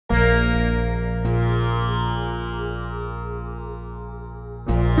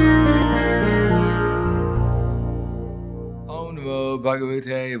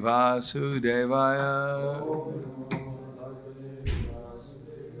Bhagavate Vasudevaya.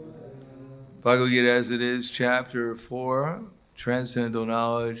 Bhagavad Gita as it is, chapter 4, Transcendental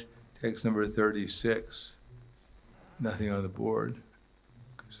Knowledge, text number 36. Nothing on the board.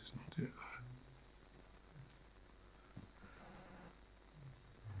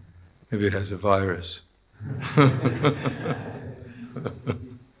 Maybe it has a virus.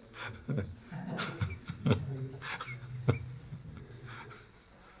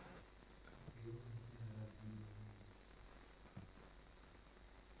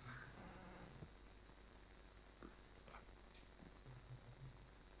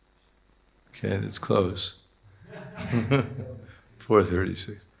 Okay, that's close.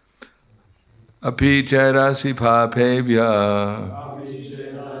 4:36. Api charasi papebhya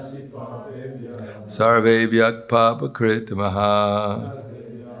sarvebhyak papakritamaha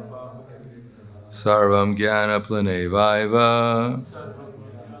sarvam jnanaplanevaiva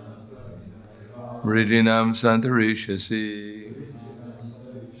Ridinam santarishasi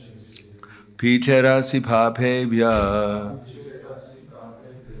Picharasi papebhya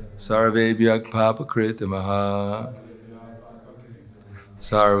Sarvebhyak papakritamaha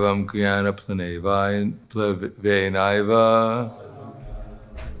Sarvam jnanaplanevaiva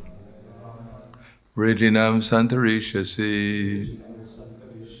Ridinam santarishasi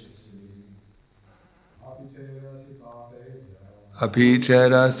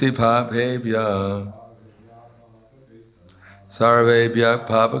Apicharasi papebhya Sarvebhyak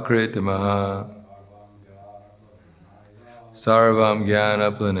papakritamaha Sarvam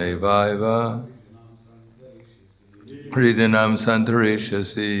jnanaplanevaiva Hridinam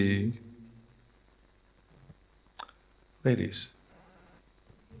santarishasi. Ladies.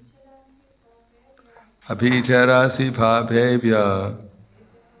 Apicharasi papebhya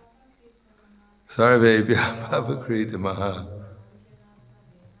Sarvebhya papakritamaha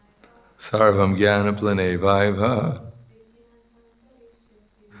Sarvam jnanaplanevaiva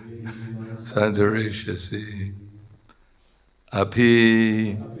santarishasi.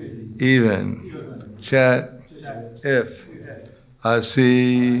 Api, even, chat, if,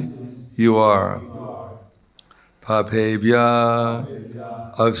 asi, you are, papebhya,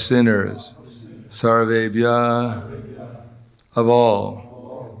 of sinners, sarvebhya, of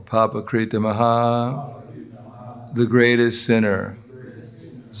all, papakritamaha, the greatest sinner,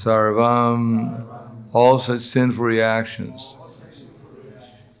 sarvam, all such sinful reactions,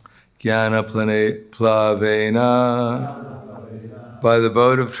 jnana plavena, by the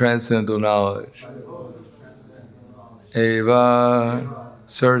boat of transcendental knowledge. Eva,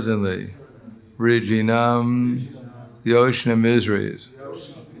 certainly. Rijinam, the ocean of miseries.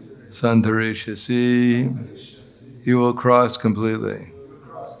 Santarishasi, you will cross completely.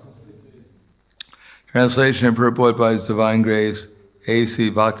 Translation and purport by His Divine Grace, A.C.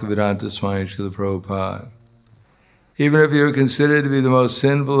 Bhaktivedanta Swami Srila Prabhupada. Even if you are considered to be the most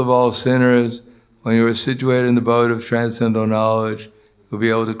sinful of all sinners, when you are situated in the boat of transcendental knowledge, you'll be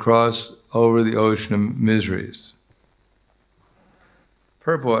able to cross over the ocean of miseries.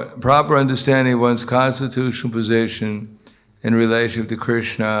 Purport. Proper understanding of one's constitutional position in relationship to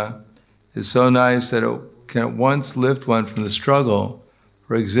Krishna is so nice that it can at once lift one from the struggle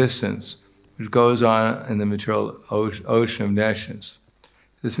for existence, which goes on in the material ocean of nescience.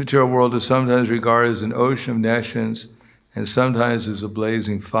 This material world is sometimes regarded as an ocean of nescience and sometimes as a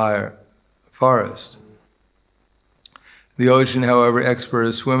blazing forest. The ocean, however expert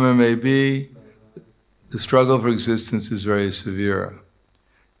a swimmer may be, the struggle for existence is very severe.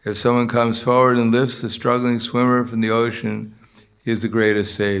 If someone comes forward and lifts the struggling swimmer from the ocean, he is the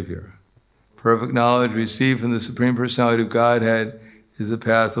greatest savior. Perfect knowledge received from the Supreme Personality of Godhead is the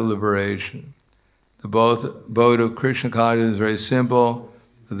path of liberation. The boat of Krishna consciousness is very simple,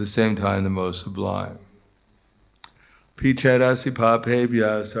 but at the same time the most sublime. Picharasi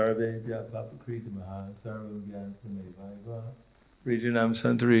papebhya sarvebhya papakritamaha sarvam jnanaplanevaiva Rijinam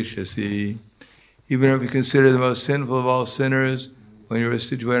santarishasi. Even if you consider the most sinful of all sinners, when you are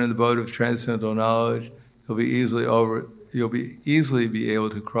situated in the boat of transcendental knowledge, you'll be easily be able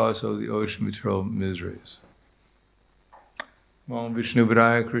to cross over the ocean of material miseries. Om Vishnu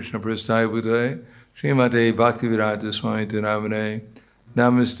Vidaya Krishna Prasthaya Buddhaya Srimate Bhaktivedanta Swami Namane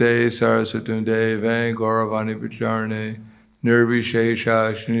Namaste Saraswatam Deve Gauravani Vicharne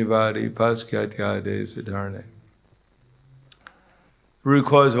Nirvishesha Srinivadi Paskyatyade Siddharne. The root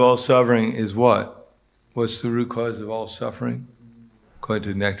cause of all suffering is what? What's the root cause of all suffering?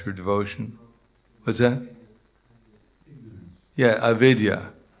 According to Nectar Devotion. What's that? Yeah,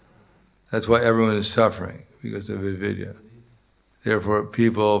 avidya. That's why everyone is suffering, because of avidya. Therefore,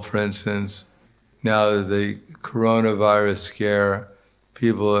 people, for instance, now that the coronavirus scare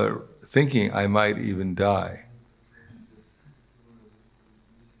people are thinking, I might even die.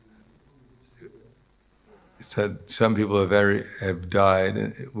 Said some people have died,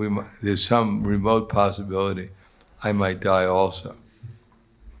 and there's some remote possibility I might die also.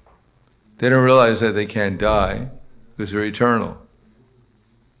 They don't realize that they can't die because they're eternal.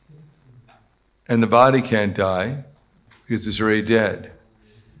 And the body can't die because it's already dead.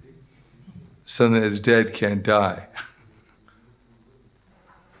 Something that's dead can't die.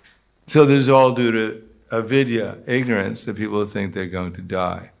 So this is all due to avidya, ignorance, that people think they're going to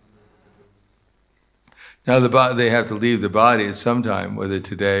die. Now they have to leave the body at some time, whether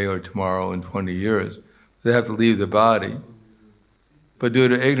today or tomorrow in 20 years. They have to leave the body. But due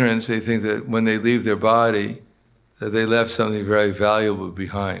to ignorance, they think that when they leave their body, that they left something very valuable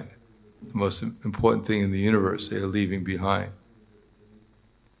behind. The most important thing in the universe they are leaving behind.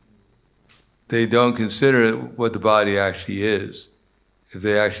 They don't consider what the body actually is. If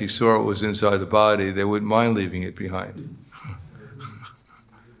they actually saw what was inside the body, they wouldn't mind leaving it behind.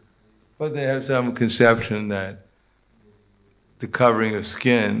 But they have some conception that the covering of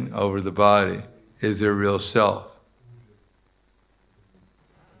skin over the body is their real self.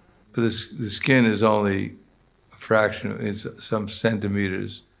 But the skin is only a fraction, it's some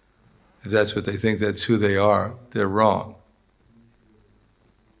centimeters. If that's what they think, that's who they are, they're wrong.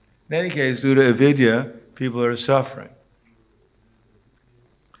 In any case, due to avidya, people are suffering.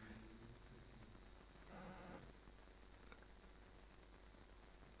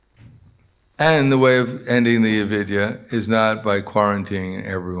 And the way of ending the avidya is not by quarantining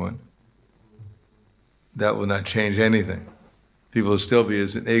everyone. That will not change anything. People will still be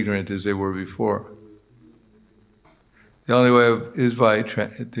as ignorant as they were before. The only way is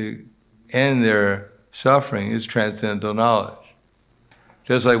to end their suffering is transcendental knowledge.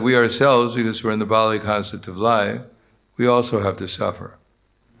 Just like we ourselves, because we're in the bodily concept of life, we also have to suffer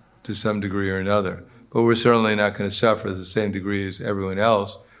to some degree or another. But we're certainly not going to suffer to the same degree as everyone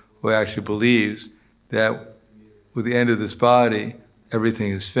else who actually believes that with the end of this body, everything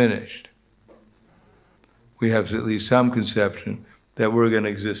is finished. We have at least some conception that we're going to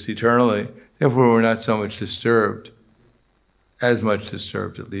exist eternally, therefore we're not so much disturbed, as much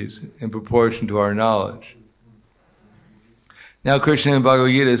disturbed at least, in proportion to our knowledge. Now Krishna in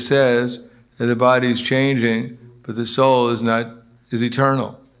Bhagavad Gita says that the body is changing, but the soul is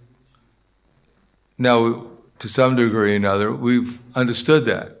eternal. Now, to some degree or another, we've understood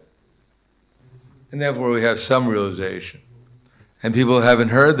that. And therefore we have some realization. And people who haven't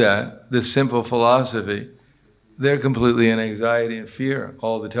heard that, this simple philosophy, they're completely in anxiety and fear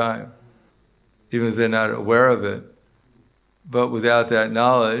all the time, even if they're not aware of it. But without that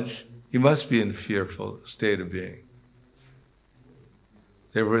knowledge, you must be in a fearful state of being.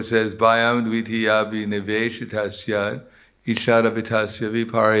 Therefore it says, Bhayam dvitiyabi niveshitasyad ishadapitasya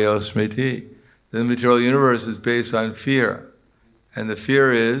viparyo smriti. The material universe is based on fear. And the fear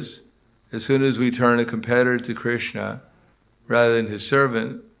is, as soon as we turn a competitor to Krishna, rather than his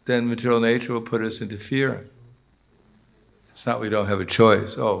servant, then material nature will put us into fear. It's not we don't have a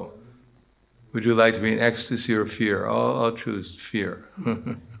choice. Oh, would you like to be in ecstasy or fear? Oh, I'll choose fear.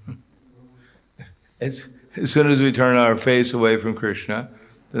 As soon as we turn our face away from Krishna,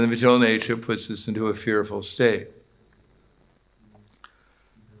 then the material nature puts us into a fearful state.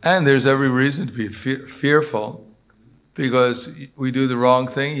 And there's every reason to be fearful, because we do the wrong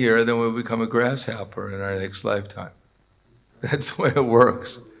thing here, then we'll become a grasshopper in our next lifetime. That's the way it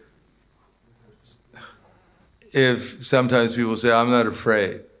works. If sometimes people say, I'm not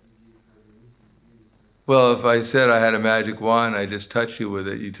afraid. Well, if I said I had a magic wand, I just touch you with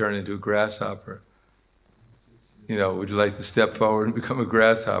it, you turn into a grasshopper. You know, would you like to step forward and become a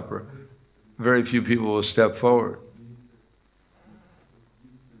grasshopper? Very few people will step forward.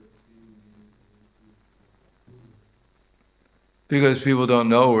 Because people don't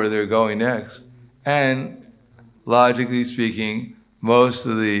know where they're going next. And logically speaking, most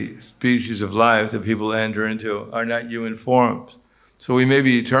of the species of life that people enter into are not human forms. So we may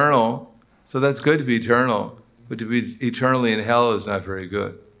be eternal, so that's good to be eternal, but to be eternally in hell is not very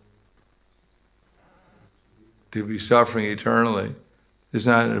good. To be suffering eternally is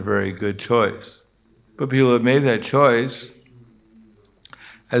not a very good choice. But people have made that choice.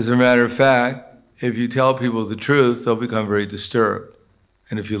 As a matter of fact, if you tell people the truth, they'll become very disturbed.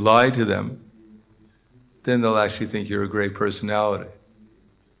 And if you lie to them, then they'll actually think you're a great personality.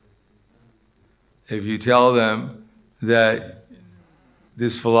 If you tell them that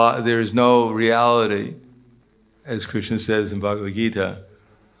there is no reality, as Krishna says in Bhagavad Gita,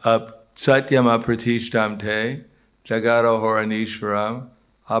 Satyam apratishtam te, jagaro horanishvaram,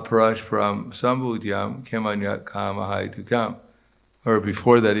 aparashparam sambhudyam, kemanyat kamahai tukam. or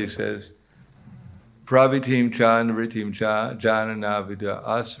before that he says, Pravitim cha nritim cha jana navida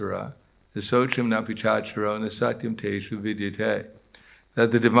asura, the sochim napichacharo nasatyam teshu vidyate.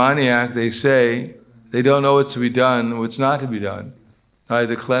 That the demoniac, they say, they don't know what's to be done, what's not to be done.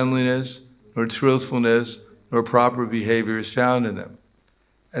 Neither cleanliness, nor truthfulness, nor proper behavior is found in them.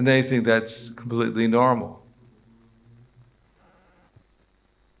 And they think that's completely normal.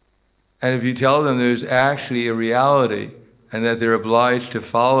 And if you tell them there's actually a reality and that they're obliged to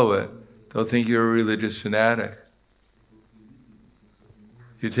follow it, they'll think you're a religious fanatic.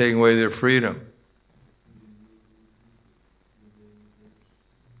 You're taking away their freedom.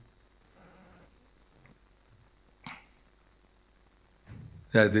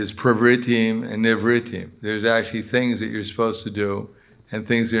 That there's pravritim and nivritim. There's actually things that you're supposed to do and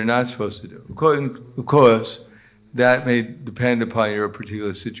things that you're not supposed to do. Of course, that may depend upon your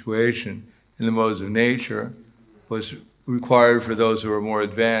particular situation. In the modes of nature, what's required for those who are more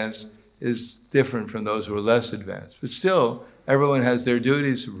advanced is different from those who are less advanced. But still, everyone has their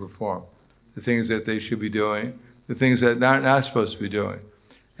duties to perform, the things that they should be doing, the things that they're not supposed to be doing.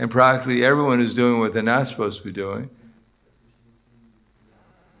 And practically everyone is doing what they're not supposed to be doing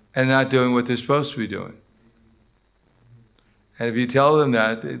and not doing what they're supposed to be doing. And if you tell them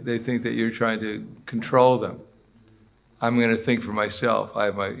that, they think that you're trying to control them. I'm going to think for myself. I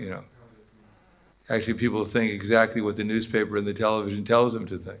have my, Actually, people think exactly what the newspaper and the television tells them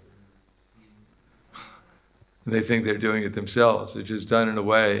to think. They think they're doing it themselves. It's just done in a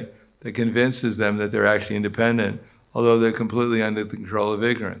way that convinces them that they're actually independent, although they're completely under the control of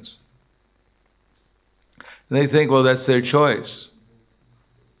ignorance. And they think, well, that's their choice.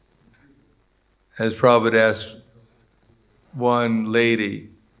 As Prabhupada asked one lady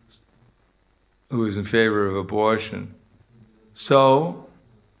who was in favor of abortion, so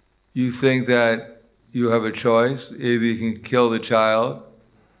you think that you have a choice, either you can kill the child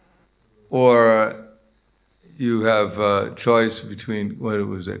or you have a choice between,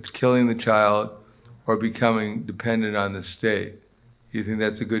 killing the child or becoming dependent on the state. You think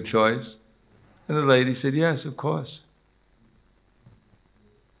that's a good choice? And the lady said, yes, of course.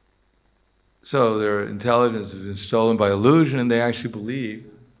 So their intelligence has been stolen by illusion, and they actually believe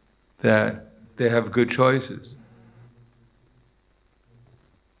that they have good choices.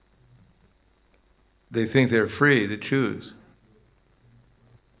 They think they're free to choose.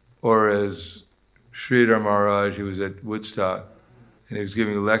 Or as Sridhar Maharaj, he was at Woodstock, and he was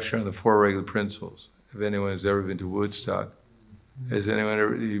giving a lecture on the Four Regular Principles. If anyone has ever been to Woodstock. Has anyone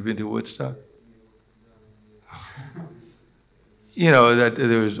ever been to Woodstock? That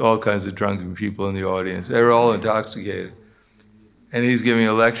there was all kinds of drunken people in the audience. They were all intoxicated. And he's giving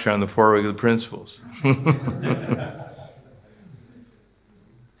a lecture on the Four Regular Principles.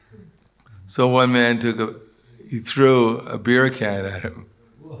 So one man he threw a beer can at him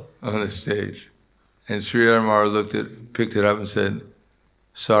on the stage. And Sridhar Maharaj picked it up and said,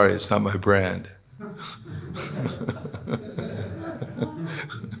 sorry, it's not my brand.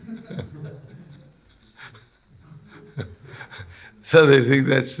 So they think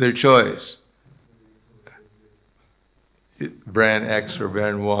that's their choice. Brand X or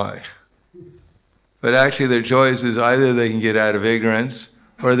brand Y. But actually their choice is either they can get out of ignorance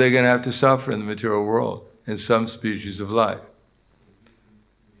or they're going to have to suffer in the material world in some species of life.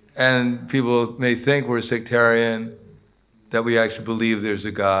 And people may think we're sectarian, that we actually believe there's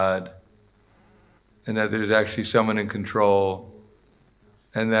a God, and that there's actually someone in control,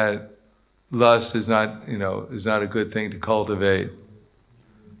 and that lust is not a good thing to cultivate.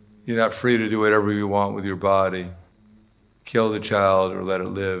 You're not free to do whatever you want with your body. Kill the child or let it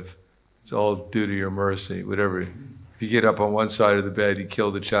live. It's all due to your mercy, whatever. If you get up on one side of the bed, you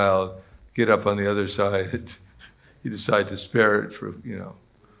kill the child. Get up on the other side, you decide to spare it for,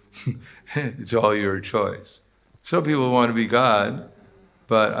 it's all your choice. Some people want to be God,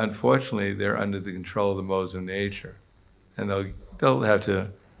 but unfortunately they're under the control of the modes of nature. And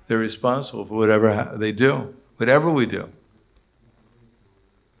they're responsible for whatever they do, whatever we do.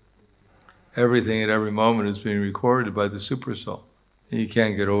 Everything at every moment is being recorded by the Supersoul, and you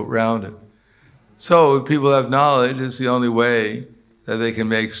can't get around it. So if people have knowledge, it's the only way that they can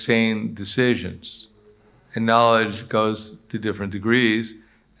make sane decisions. And knowledge goes to different degrees,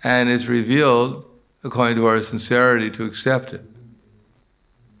 and it's revealed according to our sincerity to accept it.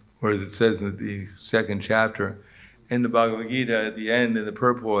 Or as it says in the second chapter, in the Bhagavad Gita, at the end, in the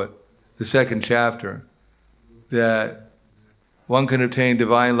purport, the second chapter, that one can obtain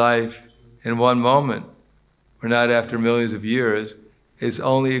divine life in one moment, or not after millions of years. It's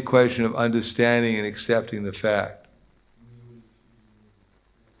only a question of understanding and accepting the fact.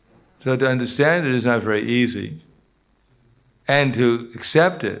 So to understand it is not very easy. And to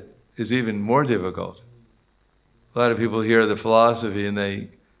accept it is even more difficult. A lot of people hear the philosophy and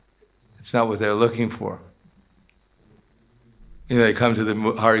it's not what they're looking for. They come to the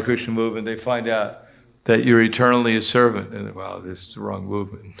Hare Krishna movement, they find out that you're eternally a servant. And wow, this is the wrong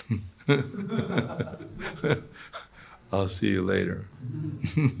movement. I'll see you later.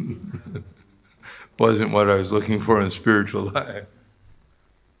 Wasn't what I was looking for in spiritual life.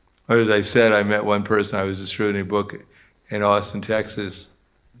 Or as I said, I met one person, I was distributing a book in Austin, Texas,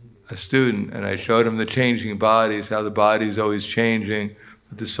 a student, and I showed him the changing bodies, how the body's always changing,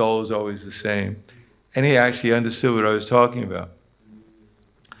 but the soul is always the same. And he actually understood what I was talking about.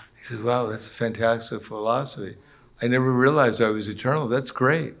 He says, wow, that's a fantastic philosophy. I never realized I was eternal. That's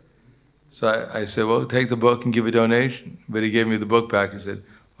great. So I said, well, take the book and give a donation. But he gave me the book back and said,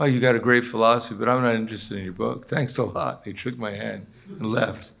 oh, you got a great philosophy, but I'm not interested in your book. Thanks a lot. He shook my hand and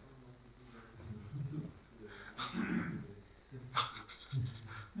left.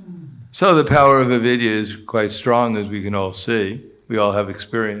 So the power of avidya is quite strong, as we can all see. We all have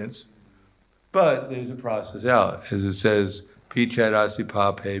experience. But there's a process out. As it says, Pichadasi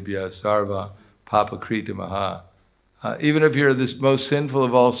papebhya sarva papakrita maha. Even if you're the most sinful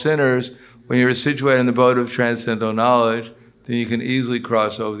of all sinners, when you're situated in the boat of transcendental knowledge, then you can easily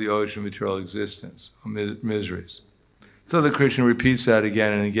cross over the ocean of material existence, or miseries. So the Krishna repeats that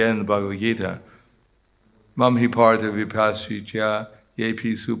again and again in the Bhagavad Gita. Mam hi partha vipasvitya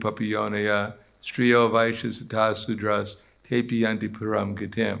yepi supapiyonaya striyo vaishasata sudras tepi yanti puram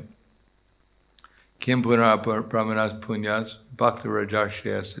gatim. Kim punar brahmanas punyas bhakta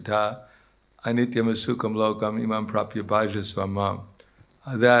rajashya sata anityam asukam lokam imam prapya bhajasvamam.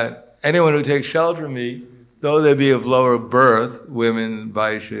 That anyone who takes shelter from me, though they be of lower birth, women,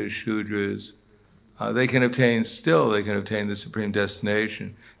 vaishyas, shudras, they can obtain the supreme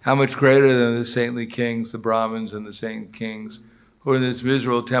destination. How much greater than the saintly kings, the Brahmins and the saint kings, who in this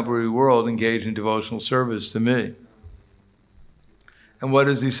miserable temporary world engage in devotional service to me. And what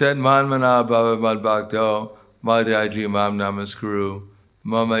has he said? Manmana bhava madbhakto madhyaji mam namaskuru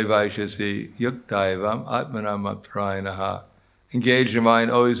mamai vaishyasi yuktaivam atmanam atrayanaha. Engage your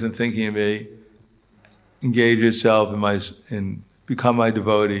mind always in thinking of me. Engage yourself in become my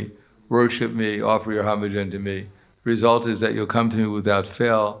devotee. Worship me, offer your homage unto me. The result is that you'll come to me without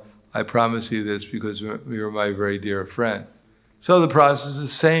fail. I promise you this because you're my very dear friend. So the process is the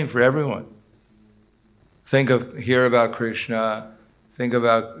same for everyone. Hear about Krishna, think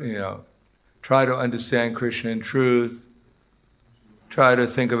about, try to understand Krishna in truth, try to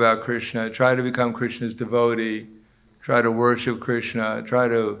think about Krishna, try to become Krishna's devotee, try to worship Krishna, try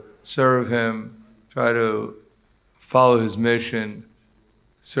to serve him, try to follow his mission,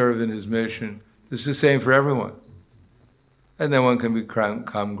 serve in his mission. This is the same for everyone. And then one can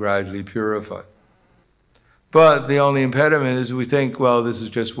become gradually purified. But the only impediment is we think, well, this is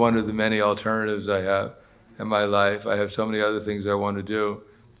just one of the many alternatives I have in my life. I have so many other things I want to do.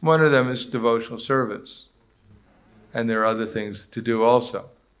 One of them is devotional service. And there are other things to do also.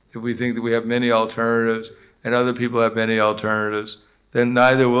 If we think that we have many alternatives and other people have many alternatives, then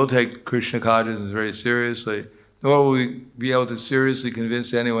neither will take Krishna consciousness very seriously, nor will we be able to seriously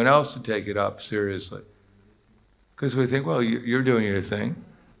convince anyone else to take it up seriously. Because we think, well, you're doing your thing.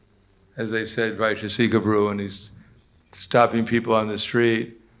 As they said, Vaishnasikabhru, and he's stopping people on the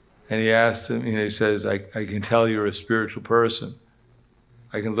street, and he asks them, he says, I can tell you're a spiritual person.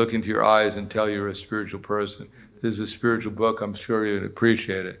 I can look into your eyes and tell you're a spiritual person. This is a spiritual book, I'm sure you'd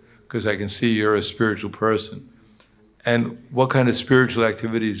appreciate it, because I can see you're a spiritual person. And what kind of spiritual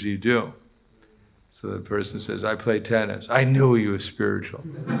activities do you do? So the person says, I play tennis. I knew you were spiritual.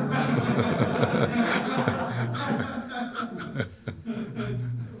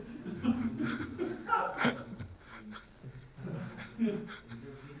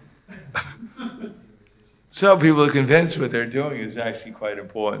 So people are convinced what they're doing is actually quite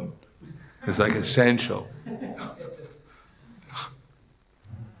important. It's like essential.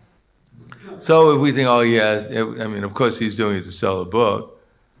 So if we think, oh yeah, of course he's doing it to sell a book,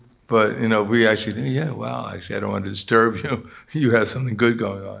 but we actually think, yeah, well, actually I don't want to disturb you. You have something good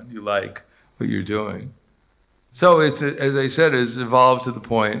going on. You like what you're doing. So it's, as I said, it's evolved to the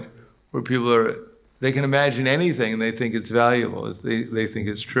point where they can imagine anything and they think it's valuable. They think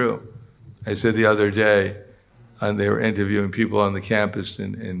it's true. I said the other day, and they were interviewing people on the campus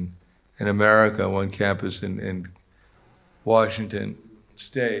in America, one campus in Washington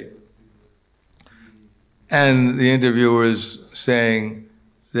State. And the interviewer was saying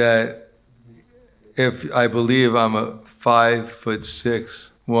that if I believe I'm a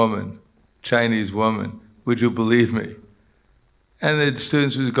 5'6" woman, Chinese woman, would you believe me? And the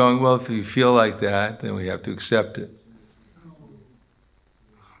students was going, well, if you feel like that, then we have to accept it.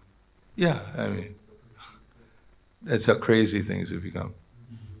 Yeah, I mean, that's how crazy things have become.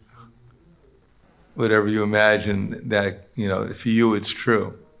 Whatever you imagine that, for you it's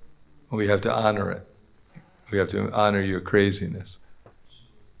true. We have to honor it. We have to honor your craziness.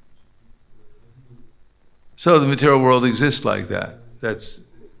 So the material world exists like that. That's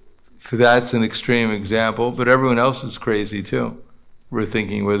an extreme example, but everyone else is crazy too. We're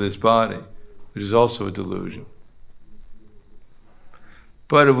thinking we're this body, which is also a delusion.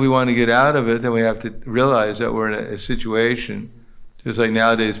 But if we want to get out of it, then we have to realize that we're in a situation, just like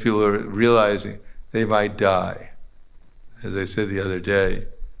nowadays people are realizing they might die. As I said the other day,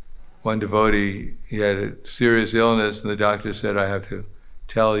 one devotee, he had a serious illness and the doctor said, I have to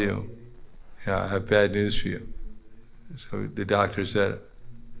tell you, I have bad news for you. So the doctor said,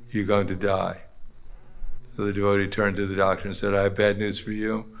 you're going to die. So the devotee turned to the doctor and said, I have bad news for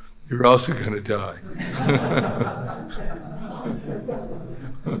you. You're also going to die.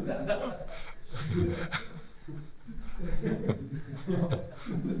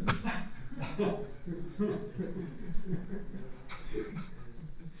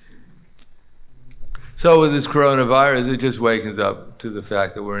 So with this coronavirus, it just wakens up to the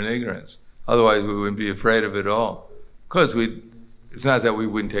fact that we're in ignorance. Otherwise, we wouldn't be afraid of it all. Because it's not that we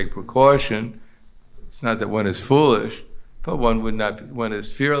wouldn't take precaution. It's not that one is foolish, but one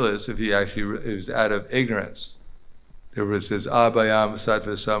is fearless if he actually is out of ignorance. There says, abhayam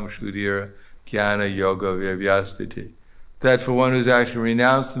sattva samsudira jnana yoga vyastiti. That for one who's actually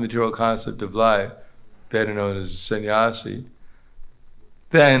renounced the material concept of life, better known as sannyasi,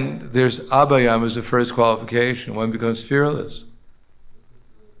 then there's abhayam as the first qualification. One becomes fearless.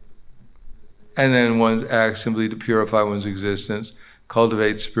 And then one acts simply to purify one's existence,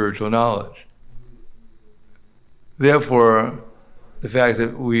 cultivate spiritual knowledge. Therefore, the fact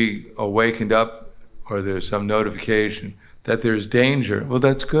that we are wakened up, or there's some notification that there's danger, well,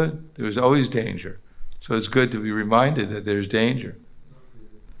 that's good. There's always danger. So it's good to be reminded that there's danger.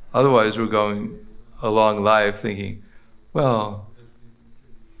 Otherwise, we're going along life thinking, well,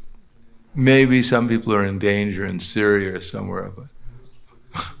 maybe some people are in danger in Syria or somewhere, but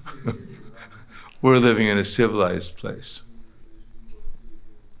we're living in a civilized place.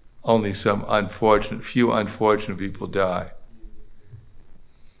 Only some few unfortunate people die.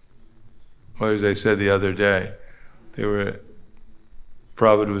 Or as I said the other day,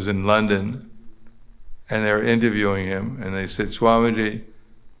 Prabhupada was in London, and they were interviewing him, and they said, Swamiji,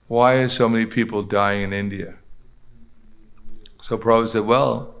 why are so many people dying in India? So Prabhupada said,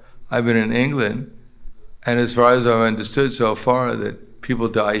 well, I've been in England, and as far as I've understood so far, that people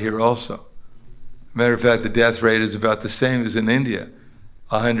die here also. Matter of fact, the death rate is about the same as in India,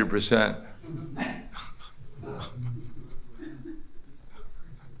 100%.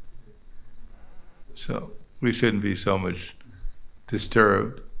 So we shouldn't be so much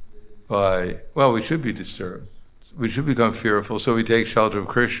disturbed by, well, we should be disturbed. We should become fearful, so we take shelter of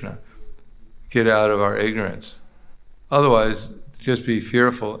Krishna, get out of our ignorance. Otherwise, just be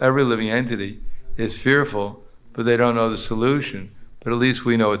fearful. Every living entity is fearful, but they don't know the solution. But at least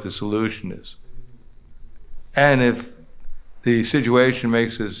we know what the solution is. And if the situation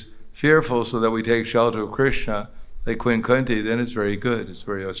makes us fearful so that we take shelter of Krishna, like Queen Kunti, then it's very good, it's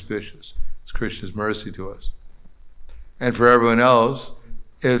very auspicious. It's Krishna's mercy to us. And for everyone else,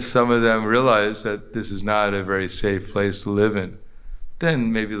 if some of them realize that this is not a very safe place to live in,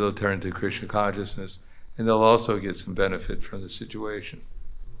 then maybe they'll turn to Krishna consciousness and they'll also get some benefit from the situation.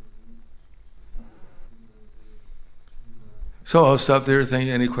 So I'll stop there.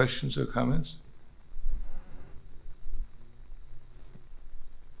 Any questions or comments?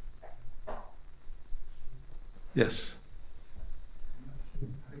 Yes.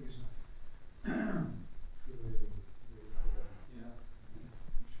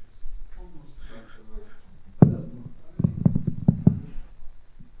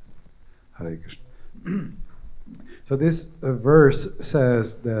 Hare Krishna. So this verse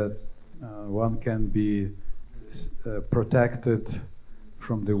says that one can be protected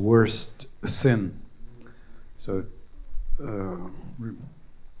from the worst sin. So,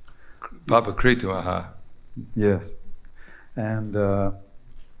 Papa Kritu, yes. And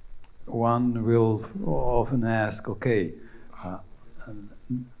one will often ask, okay,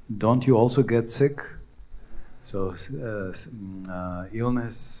 don't you also get sick? So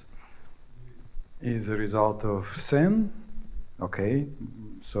illness is a result of sin. Okay,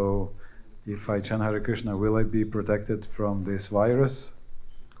 so if I chant Hare Krishna, will I be protected from this virus?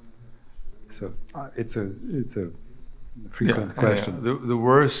 So it's a frequent question. Yeah. The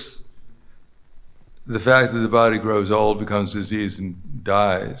worse, the fact that the body grows old, becomes diseased, and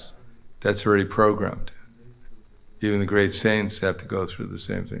dies, that's already programmed. Even the great saints have to go through the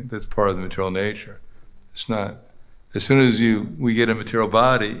same thing. That's part of the material nature. It's not. As soon as we get a material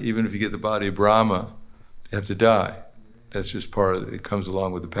body, even if you get the body of Brahma, you have to die. That's just part of it. It comes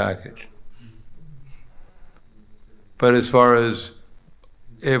along with the package. But as far as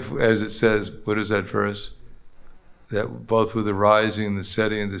if, as it says, what is that verse? That both with the rising and the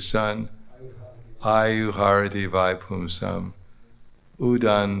setting of the sun, ayu harati vaipumsam,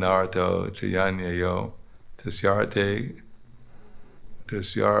 udan narto chayanyayo, tasyarte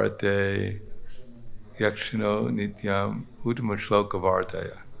yakshino nityam uttama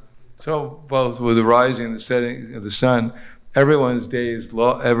vartaya. So both with the rising and the setting of the sun, everyone's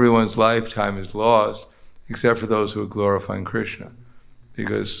lifetime is lost, except for those who are glorifying Krishna.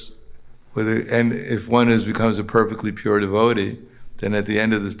 Because and if one becomes a perfectly pure devotee, then at the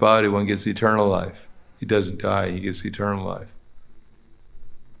end of this body one gets eternal life. He doesn't die, he gets eternal life.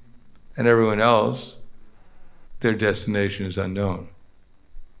 And everyone else, their destination is unknown.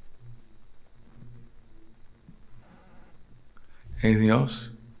 Anything else?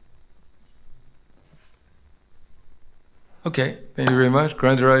 Okay, thank you very much.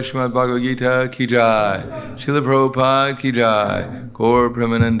 Grantaraj Srimad Bhagavad Gita ki jai. Srila Prabhupada ki jai. Gaur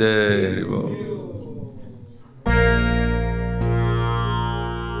Premanande.